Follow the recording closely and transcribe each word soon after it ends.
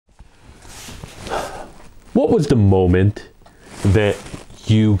What was the moment that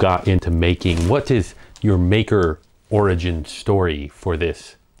you got into making? What is your maker origin story for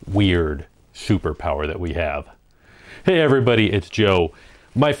this weird superpower that we have? Hey everybody, it's Joe.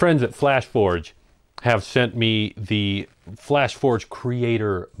 My friends at Flashforge have sent me the Flashforge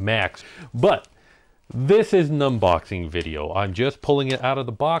Creator Max, but this is an unboxing video. I'm just pulling it out of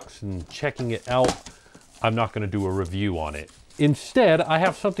the box and checking it out. I'm not going to do a review on it. Instead, I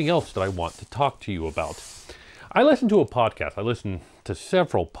have something else that I want to talk to you about. I listen to a podcast. I listen to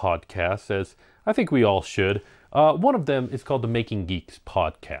several podcasts, as I think we all should. One of them is called the Making Geeks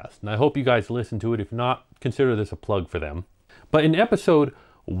podcast, and I hope you guys listen to it. If not, consider this a plug for them. But in episode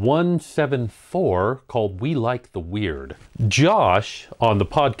 174, called We Like the Weird, Josh on the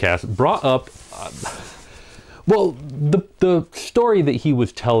podcast brought up, well, the story that he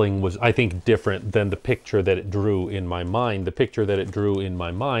was telling was, I think, different than the picture that it drew in my mind. The picture that it drew in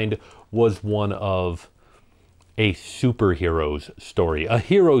my mind was one of a superhero's story, a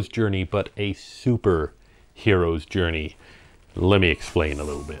hero's journey, but a superhero's journey. Let me explain a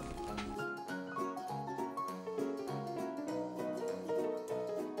little bit.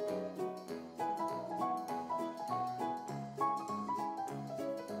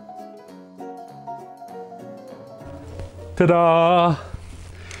 Ta-da!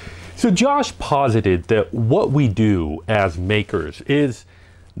 So Josh posited that what we do as makers is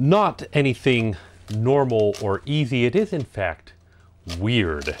not anything normal or easy. It is in fact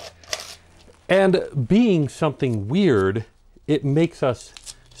weird. And being something weird, it makes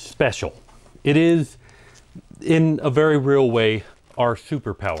us special. It is, in a very real way, our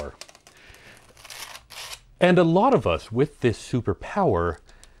superpower. And a lot of us with this superpower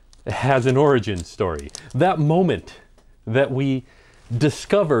has an origin story. That moment that we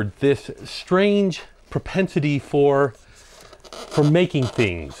discovered this strange propensity for making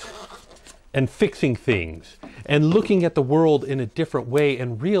things and fixing things and looking at the world in a different way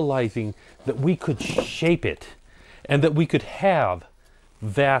and realizing that we could shape it and that we could have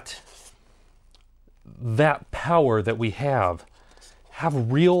that power that we have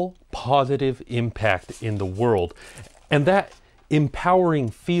real positive impact in the world. And that empowering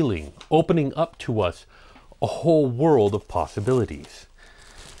feeling opening up to us a whole world of possibilities.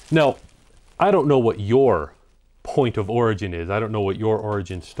 Now, I don't know what your point of origin is. I don't know what your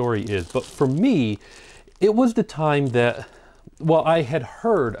origin story is, but for me, it was the time that, well, I had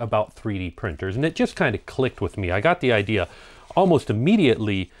heard about 3D printers and it just kind of clicked with me. I got the idea almost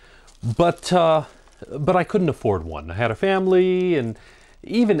immediately, but I couldn't afford one. I had a family, and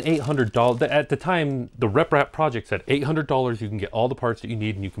even $800, at the time, the RepRap project said $800, you can get all the parts that you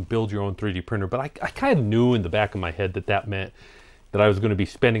need and you can build your own 3D printer. But I kind of knew in the back of my head that that meant that I was going to be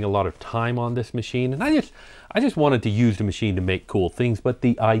spending a lot of time on this machine. And I just wanted to use the machine to make cool things. But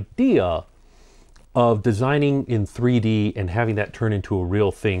the idea of designing in 3D and having that turn into a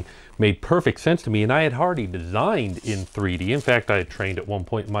real thing made perfect sense to me. And I had already designed in 3D. In fact, I had trained at one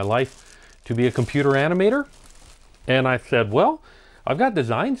point in my life to be a computer animator. And I said, well, I've got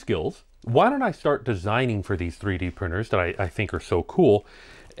design skills. Why don't I start designing for these 3D printers that I think are so cool?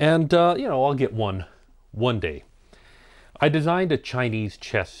 And, you know, I'll get one day. I designed a Chinese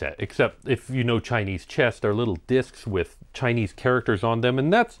chess set, except if you know Chinese chess, they're little discs with Chinese characters on them,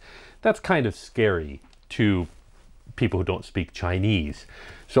 and that's kind of scary to people who don't speak Chinese.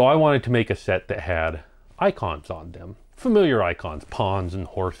 So I wanted to make a set that had icons on them, familiar icons, pawns and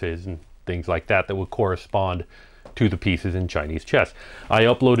horses and things like that would correspond to the pieces in Chinese chess. I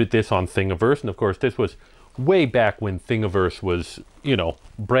uploaded this on Thingiverse, and of course this was way back when Thingiverse was, you know,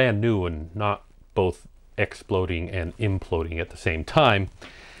 brand new and not both exploding and imploding at the same time.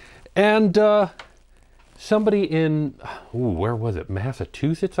 And somebody in, where was it,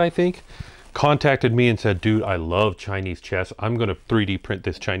 Massachusetts, I think, contacted me and said, dude, I love Chinese chess. I'm going to 3D print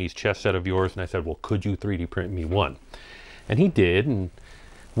this Chinese chess set of yours. And I said, well, could you 3D print me one? And he did. And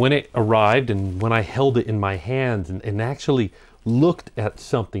when it arrived and when I held it in my hands and actually looked at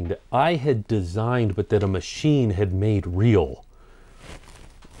something that I had designed but that a machine had made real,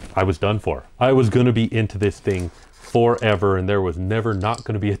 I was done for. I was going to be into this thing forever, and there was never not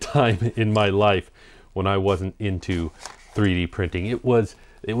going to be a time in my life when I wasn't into 3D printing. It was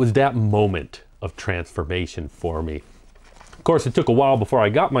that moment of transformation for me. Of course, it took a while before I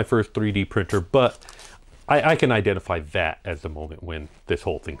got my first 3D printer, but I can identify that as the moment when this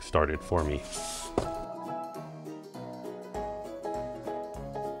whole thing started for me.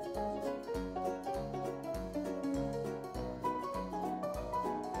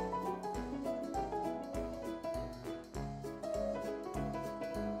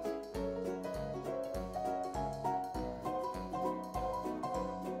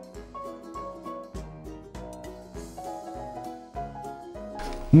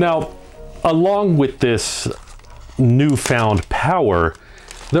 Now, along with this newfound power,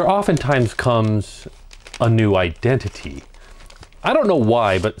 there oftentimes comes a new identity. I don't know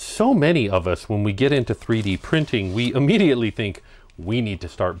why, but so many of us, when we get into 3D printing, we immediately think we need to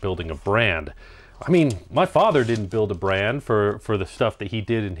start building a brand. I mean, my father didn't build a brand for the stuff that he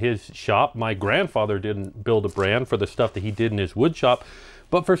did in his shop. My grandfather didn't build a brand for the stuff that he did in his wood shop.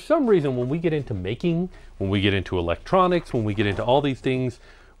 But for some reason, when we get into making, when we get into electronics, when we get into all these things,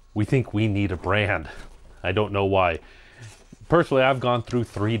 we think we need a brand. I don't know why. Personally, I've gone through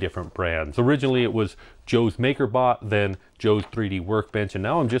 3 different brands. Originally, it was Joe's MakerBot, then Joe's 3D Workbench, and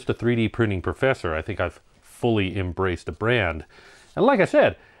now I'm just a 3D printing professor. I think I've fully embraced a brand. And like I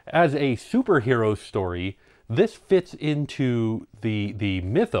said, as a superhero story, this fits into the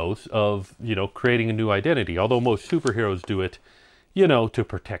mythos of, you know, creating a new identity. Although most superheroes do it, you know, to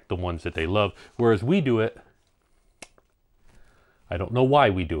protect the ones that they love. Whereas we do it, I don't know why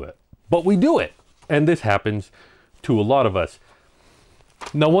we do it, but we do it. And this happens to a lot of us.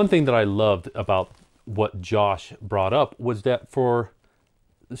 Now, one thing that I loved about what Josh brought up was that for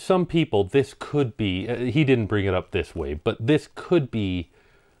some people, this could be, he didn't bring it up this way, but this could be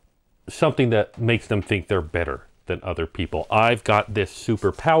something that makes them think they're better than other people. I've got this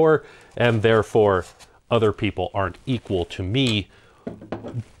superpower, and therefore other people aren't equal to me.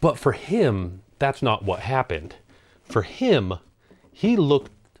 But for him, that's not what happened. For him, he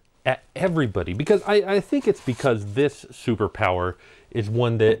looked at everybody, because I think it's because this superpower is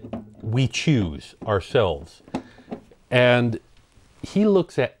one that we choose ourselves. And he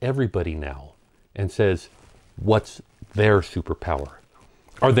looks at everybody now and says, what's their superpower?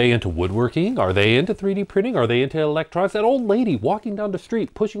 Are they into woodworking? Are they into 3D printing? Are they into electronics? That old lady walking down the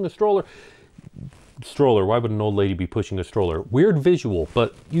street pushing a stroller. Why would an old lady be pushing a stroller? Weird visual,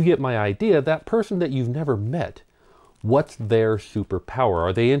 but you get my idea. That person that you've never met, what's their superpower?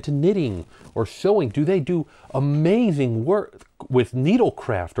 Are they into knitting or sewing? Do they do amazing work with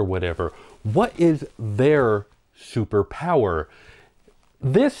needlecraft or whatever? What is their superpower?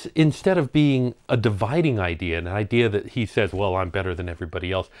 This, instead of being a dividing idea, an idea that he says, well, I'm better than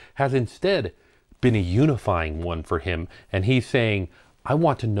everybody else, has instead been a unifying one for him. And he's saying, I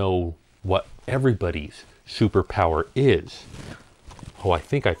want to know what everybody's superpower is. Oh, I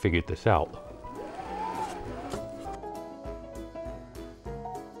think I figured this out.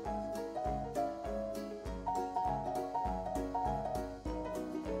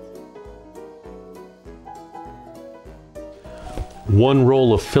 One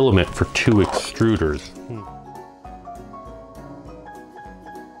roll of filament for 2 extruders.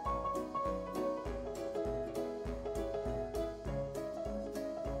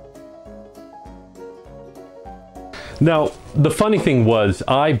 Now, the funny thing was,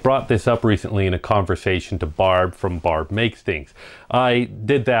 I brought this up recently in a conversation to Barb from Barb Makes Things. I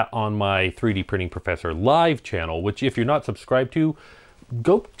did that on my 3D Printing Professor live channel, which if you're not subscribed to,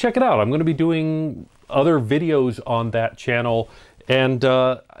 go check it out. I'm going to be doing other videos on that channel. And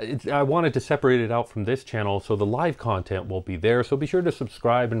I wanted to separate it out from this channel, so the live content will be there. So be sure to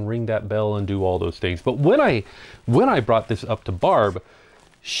subscribe and ring that bell and do all those things. But when I brought this up to Barb,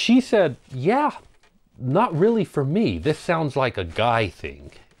 she said, yeah, not really for me. This sounds like a guy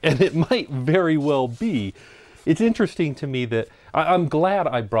thing. And it might very well be. It's interesting to me that I'm glad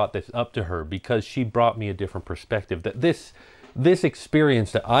I brought this up to her, because she brought me a different perspective. That this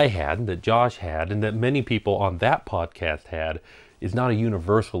experience that I had, that Josh had, and that many people on that podcast had, is not a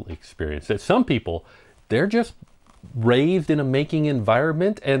universal experience. That some people, they're just raised in a making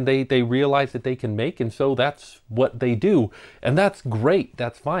environment and they realize that they can make, and so that's what they do. And that's great,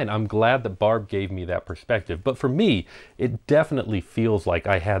 that's fine. I'm glad that Barb gave me that perspective. But for me, it definitely feels like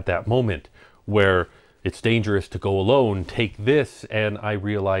I had that moment where it's dangerous to go alone, take this, and I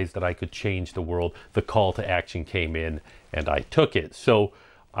realized that I could change the world. The call to action came in and I took it. So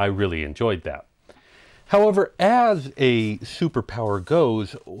I really enjoyed that. However, as a superpower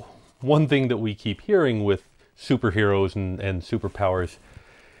goes, one thing that we keep hearing with superheroes and superpowers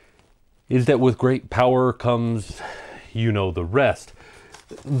is that with great power comes, you know, the rest.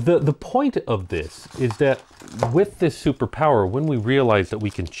 The point of this is that with this superpower, when we realize that we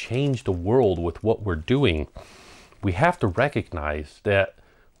can change the world with what we're doing, we have to recognize that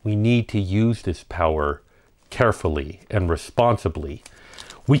we need to use this power carefully and responsibly.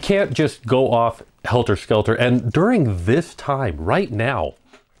 We can't just go off helter-skelter. And during this time, right now,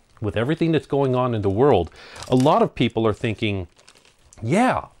 with everything that's going on in the world, a lot of people are thinking,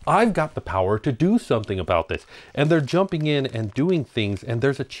 yeah, I've got the power to do something about this. And they're jumping in and doing things, and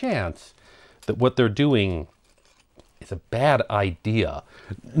there's a chance that what they're doing is a bad idea.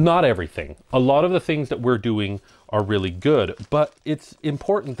 Not everything. A lot of the things that we're doing are really good. But it's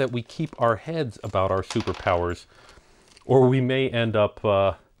important that we keep our heads about our superpowers, or we may end up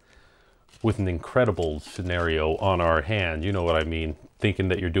with an incredible scenario on our hand. You know what I mean? Thinking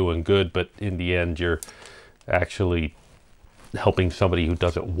that you're doing good, but in the end, you're actually helping somebody who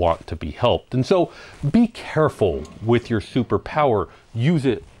doesn't want to be helped. And so be careful with your superpower. Use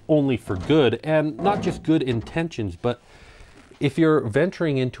it only for good, and not just good intentions, but if you're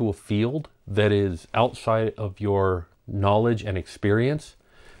venturing into a field that is outside of your knowledge and experience,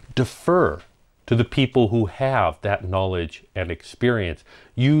 defer to the people who have that knowledge and experience.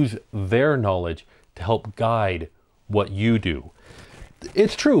 Use their knowledge to help guide what you do.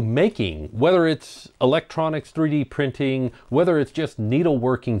 It's true, making, whether it's electronics, 3D printing, whether it's just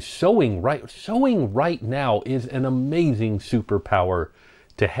needleworking, sewing right now is an amazing superpower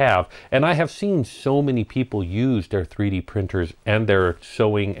to have. And I have seen so many people use their 3D printers and their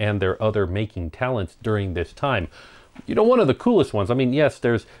sewing and their other making talents during this time. You know, one of the coolest ones, I mean, yes,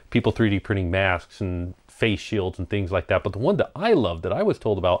 there's people 3D printing masks and face shields and things like that, but the one that I love, that I was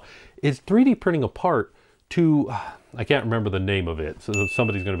told about, is 3D printing a part to, I can't remember the name of it, so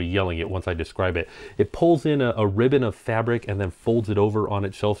somebody's going to be yelling it once I describe it. It pulls in a ribbon of fabric and then folds it over on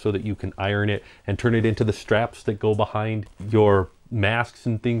itself so that you can iron it and turn it into the straps that go behind your masks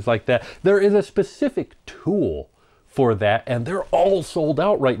and things like that. There is a specific tool for that, and they're all sold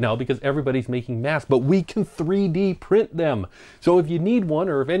out right now because everybody's making masks, but we can 3D print them. So if you need one,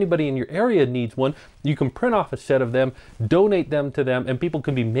 or if anybody in your area needs one, you can print off a set of them, donate them to them, and people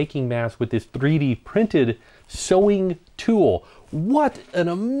can be making masks with this 3D printed sewing tool. What an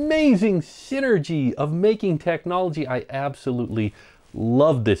amazing synergy of making technology. I absolutely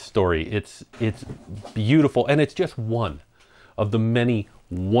love this story. It's beautiful, and it's just one of the many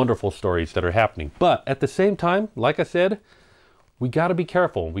wonderful stories that are happening. But at the same time, like I said, we got to be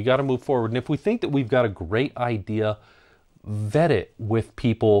careful. We got to move forward. And if we think that we've got a great idea, vet it with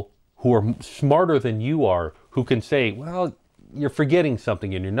people who are smarter than you are, who can say, well, you're forgetting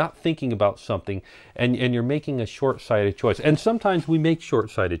something and you're not thinking about something, and you're making a short-sighted choice. And sometimes we make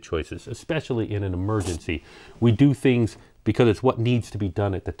short-sighted choices, especially in an emergency. We do things because it's what needs to be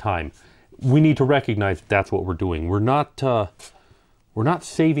done at the time. We need to recognize that's what we're doing. We're not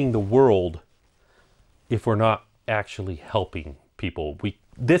saving the world if we're not actually helping people.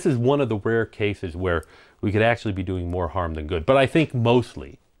 This is one of the rare cases where we could actually be doing more harm than good. But I think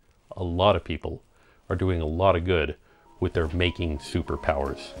mostly, a lot of people are doing a lot of good with their making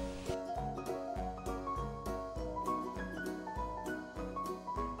superpowers.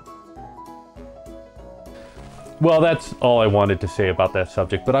 Well, that's all I wanted to say about that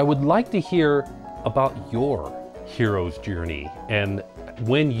subject, but I would like to hear about your hero's journey and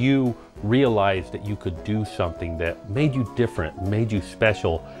when you realized that you could do something that made you different, made you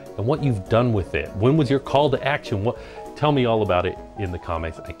special, and what you've done with it. When was your call to action? Tell me all about it in the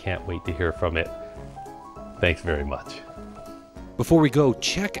comments. I can't wait to hear from it. Thanks very much. Before we go,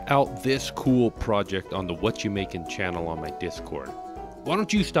 check out this cool project on the What You Making channel on my Discord. Why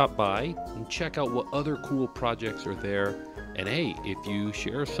don't you stop by and check out what other cool projects are there? And hey, if you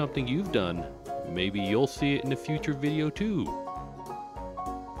share something you've done, maybe you'll see it in a future video too.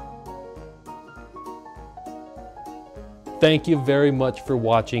 Thank you very much for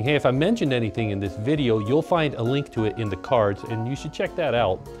watching. Hey, if I mentioned anything in this video, you'll find a link to it in the cards, and you should check that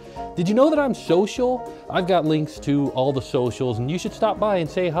out. Did you know that I'm social? I've got links to all the socials, and you should stop by and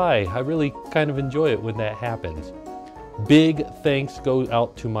say hi. I really kind of enjoy it when that happens. Big thanks go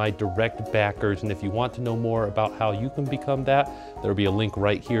out to my direct backers, and if you want to know more about how you can become that, there'll be a link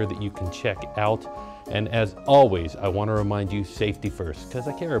right here that you can check out. And as always, I want to remind you, safety first, because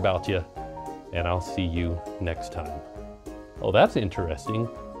I care about you, and I'll see you next time. Oh, that's interesting.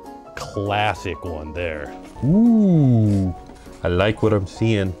 Classic one there. Ooh, I like what I'm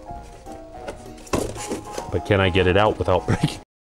seeing. But can I get it out without breaking?